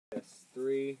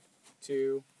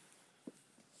2.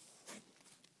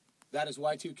 That is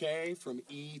Y2K from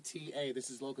ETA. This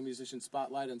is Local Musician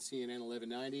Spotlight on CNN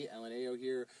 1190. LNAO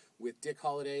here with Dik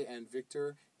Holiday and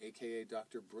Victor, a.k.a.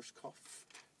 Dr. Brushkopf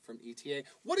from ETA.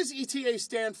 What does ETA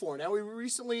stand for? Now, we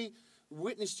recently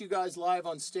witnessed you guys live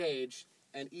on stage,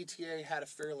 and ETA had a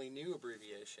fairly new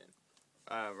abbreviation.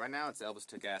 Right now, it's Elvis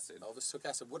Took Acid. Elvis Took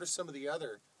Acid. What are some of the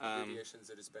other abbreviations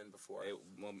that it's been before?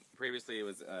 Well, previously it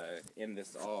was In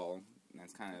This All, and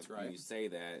that's kind of, right. When you say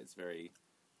that, it's very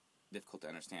difficult to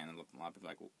understand, and a lot of people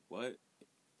are like, what?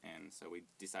 And so we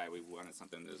decided we wanted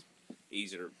something that's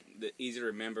easier to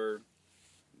remember.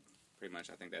 Pretty much,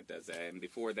 I think that does that. And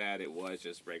before that, it was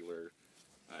just regular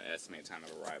estimated time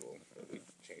of arrival. We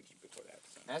changed it before that.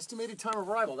 So. Estimated time of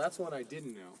arrival. That's one I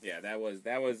didn't know. Yeah, that was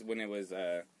when it was.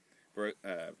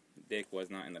 Dik was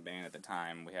not in the band at the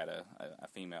time. We had a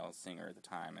female singer at the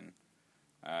time, and it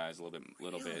was a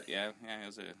little bit. Yeah. It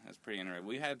was pretty interesting.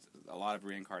 We had a lot of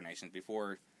reincarnations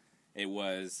before. It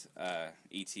was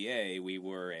ETA. We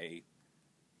were a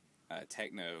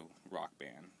techno rock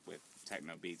band with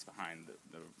techno beats behind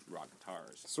the rock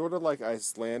guitars. Sort of like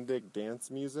Icelandic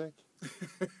dance music.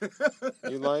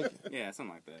 You like? Yeah,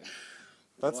 something like that.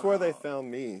 That's where they found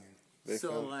me.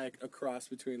 Like a cross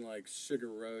between like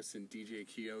Sugar Rose and DJ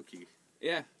Kyoki.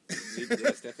 Yeah,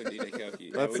 it's definitely DJ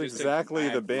Kyoki. That's exactly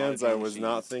the bands I was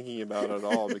not thinking about at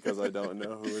all because I don't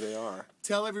know who they are.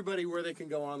 Tell everybody where they can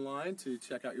go online to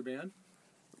check out your band.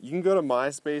 You can go to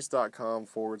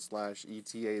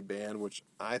myspace.com/ETA band, which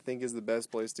I think is the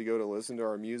best place to go to listen to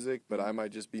our music, but I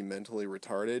might just be mentally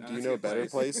retarded. Do you know better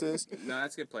places? No,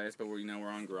 that's a good place, but we're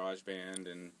on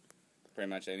GarageBand and pretty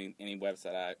much any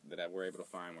website that we're able to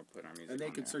find, we're putting our music on. And they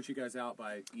can search you guys out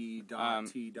by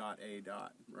E.T.A.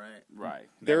 Right? Right.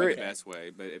 That's the best way,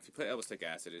 but if you put Elvis Took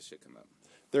Acid, it should come up.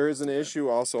 There is an issue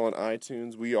also on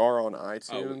iTunes. We are on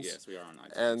iTunes. Oh, yes, we are on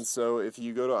iTunes. And so if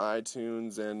you go to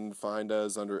iTunes and find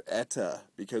us under ETA,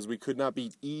 because we could not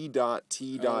be E.T.A.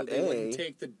 They wouldn't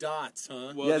take the dots,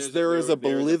 huh? Well, yes, there is a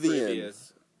Bolivian.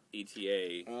 Previous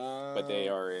ETA, but they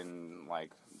are in,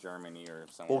 like, Germany or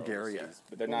somewhere Bulgaria. overseas.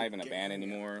 But they're not even a band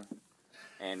anymore.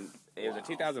 And it was a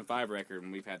 2005 record,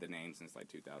 and we've had the name since, like,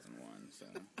 2001, so...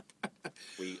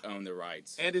 We own the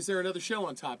rights. And is there another show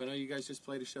on top? I know you guys just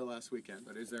played a show last weekend,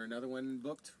 but is there another one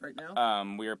booked right now?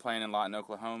 We are playing in Lawton,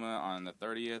 Oklahoma on the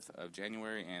 30th of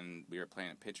January, and we are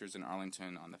playing at Pitchers in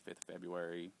Arlington on the 5th of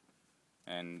February.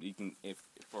 And you can, if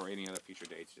for any other future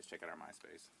dates, just check out our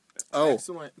MySpace.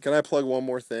 Excellent. Can I plug one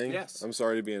more thing? Yes. I'm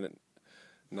sorry to be a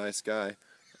nice guy.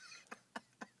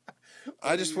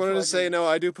 I just wanted to say, no,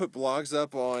 I do put blogs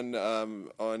up on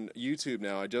YouTube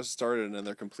now. I just started, and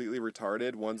they're completely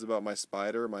retarded. One's about my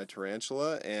spider, my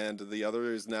tarantula, and the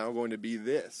other is now going to be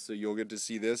this. So you'll get to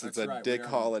see this. That's it's a Dik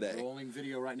Holiday. Rolling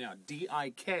video right now.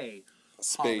 D-I-K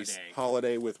space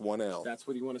Holiday with one L. That's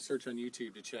what you want to search on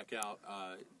YouTube to check out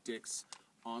Dik's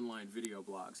online video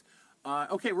blogs.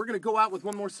 Okay, we're going to go out with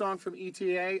one more song from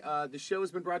ETA. The show has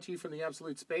been brought to you from The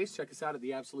Absolute Space. Check us out at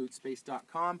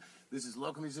theabsolutespace.com. This is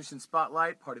Local Musician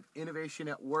Spotlight, part of Innovation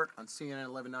at Work on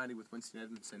CNN 1190 with Winston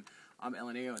Edmondson. I'm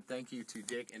LNAO, and thank you to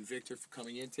Dik and Victor for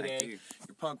coming in today. Thank you.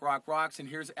 Your punk rock rocks, and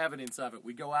here's evidence of it.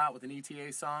 We go out with an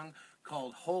ETA song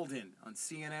called Holden on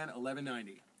CNN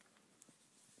 1190.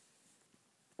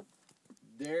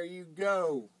 There you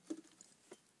go.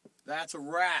 That's a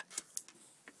wrap.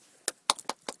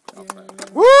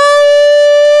 Woo!